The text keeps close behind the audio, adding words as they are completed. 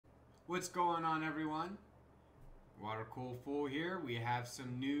What's going on, everyone? Water Cool Fool here. We have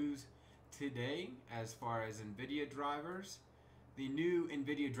some news today as far as Nvidia drivers. The new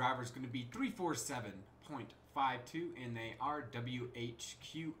Nvidia driver is going to be 347.52 and they are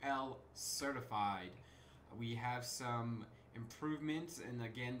WHQL certified. We have some improvements, and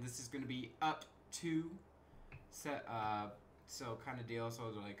again, this is going to be up to so kind of deal. So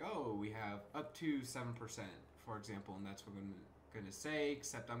they're like, oh, we have up to 7%, for example, and that's what we're going to say,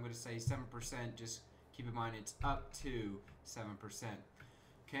 except I'm going to say 7%. Just keep in mind it's up to 7%.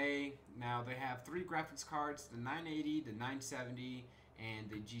 Okay, now they have three graphics cards: the 980, the 970, and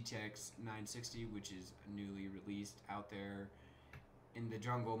the GTX 960, which is newly released out there in the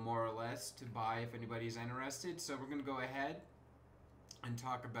jungle, more or less, to buy if anybody's interested. So we're going to go ahead and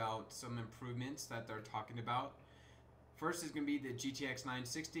talk about some improvements that they're talking about. First is going to be the GTX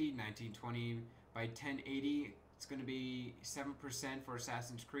 960, 1920 by 1080. It's going to be 7% for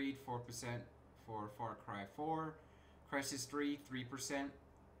Assassin's Creed, 4% for Far Cry 4, Crysis 3, 3%,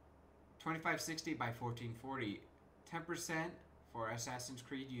 2560 by 1440, 10% for Assassin's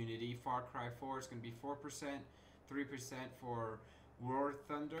Creed Unity. Far Cry 4 is going to be 4%, 3% for War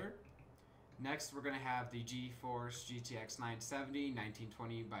Thunder. Next, we're going to have the GeForce GTX 970,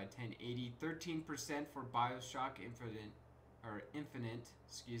 1920 by 1080, 13% for BioShock Infinite,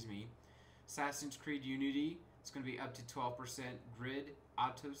 Assassin's Creed Unity. It's going to be up to 12%. Grid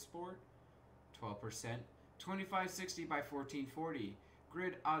Autosport, 12%. 2560 by 1440.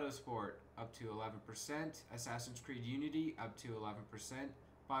 Grid Autosport, up to 11%. Assassin's Creed Unity, up to 11%.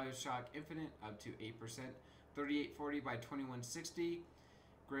 BioShock Infinite, up to 8%. 3840 by 2160.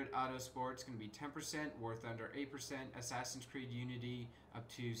 Grid Autosport is going to be 10%. War Thunder, 8%. Assassin's Creed Unity, up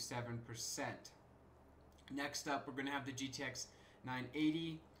to 7%. Next up, we're going to have the GTX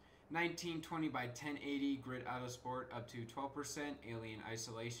 980. 1920 by 1080, Grid Autosport up to 12%, Alien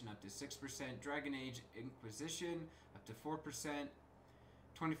Isolation up to 6%, Dragon Age Inquisition up to 4%,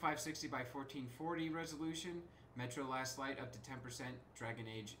 2560 by 1440 resolution, Metro Last Light up to 10%, Dragon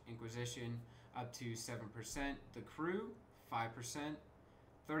Age Inquisition up to 7%, The Crew 5%,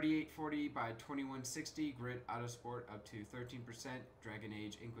 3840 by 2160, Grid Autosport up to 13%, Dragon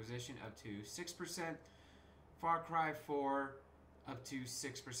Age Inquisition up to 6%, Far Cry 4 up to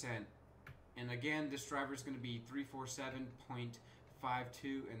 6%. And again, this driver is going to be 347.52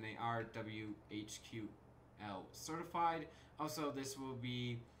 and they are WHQL certified. Also, this will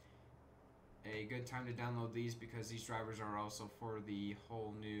be a good time to download these because these drivers are also for the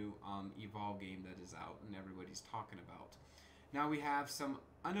whole new Evolve game that is out and everybody's talking about. Now we have some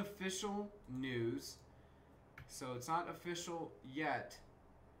unofficial news. So it's not official yet,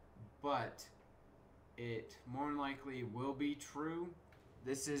 but it more than likely will be true.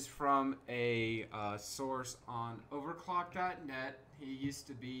 This is from a source on overclock.net. He used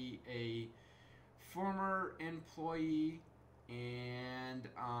to be a former employee, and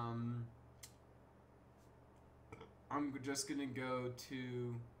I'm just gonna go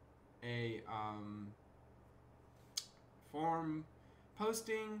to a forum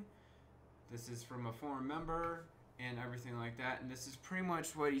posting. This is from a forum member and everything like that, and this is pretty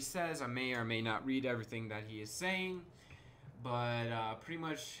much what he says. I may or may not read everything that he is saying, but pretty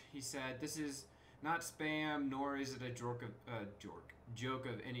much he said, this is not spam, nor is it a joke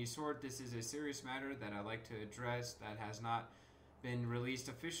of any sort. This is a serious matter that I'd like to address that has not been released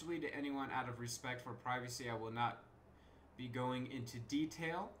officially to anyone out of respect for privacy. I will not be going into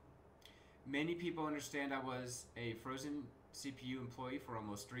detail. Many people understand I was a FrozenCPU employee for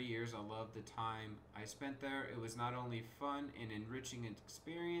almost 3 years. I loved the time I spent there. It was not only fun and enriching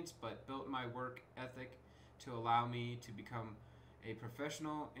experience, but built my work ethic to allow me to become a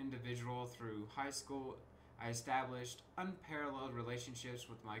professional individual. Through high school, I established unparalleled relationships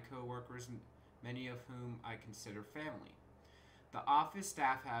with my co-workers, many of whom I consider family. The office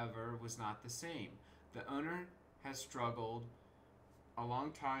staff, however, was not the same. The owner has struggled a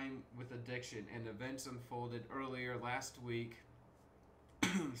long time with addiction, and events unfolded earlier last week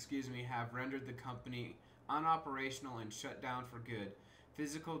have rendered the company unoperational and shut down for good.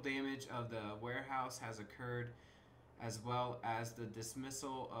 Physical damage of the warehouse has occurred, as well as the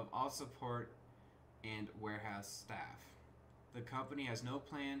dismissal of all support and warehouse staff. The company has no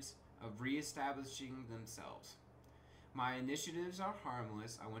plans of reestablishing themselves. My initiatives are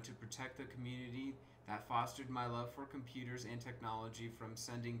harmless. I want to protect the community that fostered my love for computers and technology from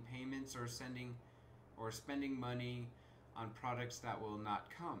sending payments or spending money on products that will not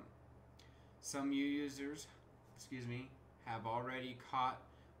come. Some users, have already caught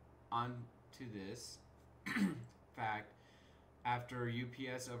on to this fact after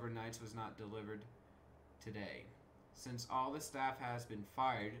UPS overnights was not delivered today. Since all the staff has been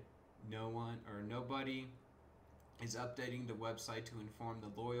fired, No one or nobody is updating the website to inform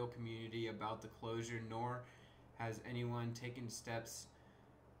the loyal community about the closure, nor has anyone taken steps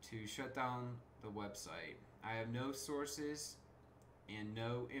to shut down the website. I have no sources and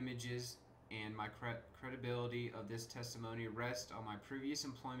no images, and my credibility of this testimony rests on my previous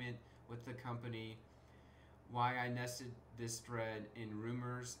employment with the company. Why I nested this thread in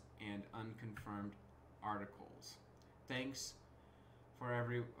rumors and unconfirmed articles. Thanks for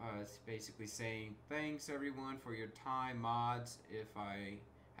it's basically saying, thanks everyone for your time, mods. If I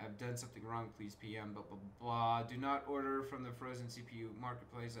have done something wrong, please PM, blah, blah, blah. Do not order from the Frozen CPU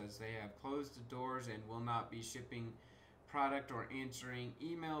marketplace as they have closed the doors and will not be shipping product or answering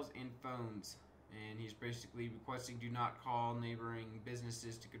emails and phones. And he's basically requesting do not call neighboring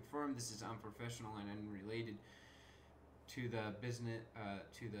businesses to confirm this is unprofessional and unrelated to the business,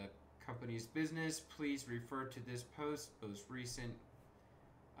 to the company's business. Please refer to this post, most recent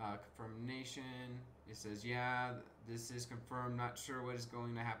confirmation. It says, yeah, this is confirmed. Not sure what is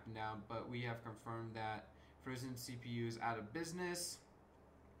going to happen now, but we have confirmed that FrozenCPU is out of business.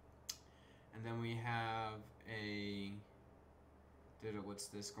 And then we have what's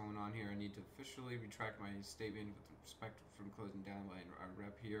this going on here? I need to officially retract my statement with respect from closing down by our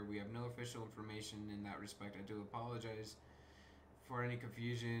rep here. We have no official information in that respect. I do apologize for any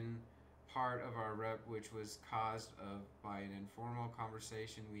confusion. Part of our rep, which was caused by an informal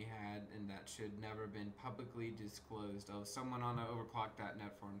conversation we had, and that should never been publicly disclosed. Oh, someone on the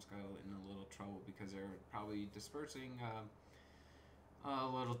overclock.net forums got in a little trouble because they're probably dispersing a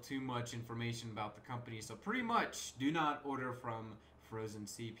little too much information about the company. So pretty much, do not order from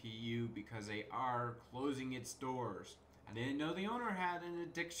FrozenCPU because they are closing its doors. I didn't know the owner had an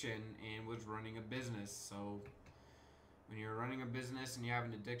addiction and was running a business. So when you're running a business and you have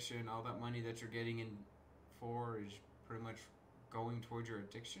an addiction, all that money that you're getting in for is pretty much going towards your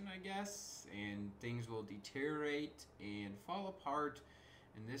addiction, I guess, and things will deteriorate and fall apart.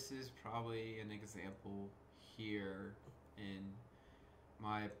 And this is probably an example here in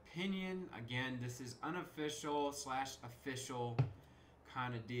my opinion. Again, this is unofficial / official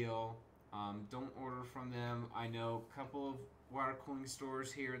kind of deal. Don't order from them. I know a couple of water cooling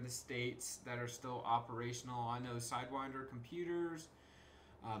stores here in the States that are still operational. I know Sidewinder Computers,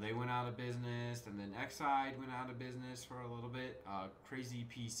 they went out of business, and then Xide went out of business for a little bit. Crazy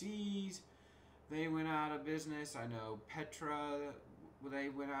PCs, they went out of business. I know Petra, they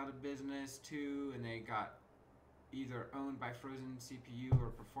went out of business too, and they got either owned by FrozenCPU or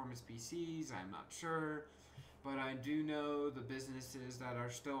Performance PCs, I'm not sure. But I do know the businesses that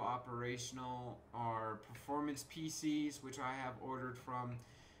are still operational are Performance PCs, which I have ordered from,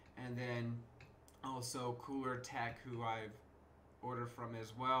 and then also Cooler Tech, who I've ordered from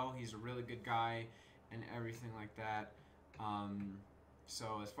as well. He's a really good guy and everything like that.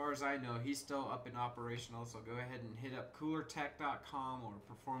 So as far as I know, he's still up and operational, so go ahead and hit up coolertech.com or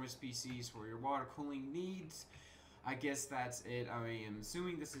Performance PCs for your water cooling needs. I guess that's it. I am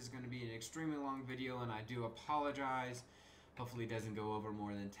assuming this is going to be an extremely long video, and I do apologize. Hopefully it doesn't go over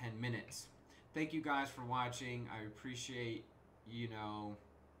more than 10 minutes. Thank you guys for watching. I appreciate,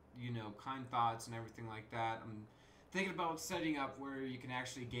 kind thoughts and everything like that. I'm thinking about setting up where you can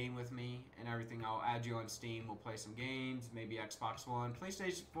actually game with me and everything. I'll add you on Steam. We'll play some games, maybe Xbox One,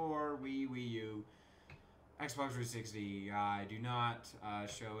 PlayStation 4, Wii U, Xbox 360. I do not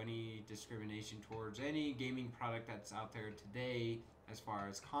show any discrimination towards any gaming product that's out there today as far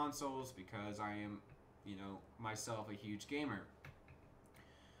as consoles, because I am, myself a huge gamer.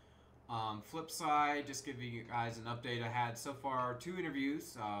 Flip side, just giving you guys an update. I had so far 2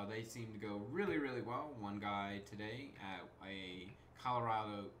 interviews. They seem to go really, really well. One guy today at a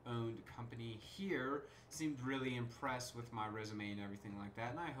Colorado-owned company here seemed really impressed with my resume and everything like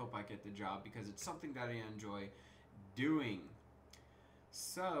that, and I hope I get the job because it's something that I enjoy doing.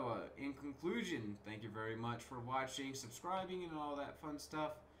 So, in conclusion, thank you very much for watching, subscribing, and all that fun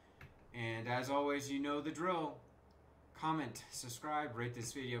stuff. And as always, you know the drill. Comment, subscribe, rate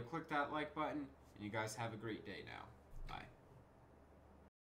this video, click that like button, and you guys have a great day now. Bye.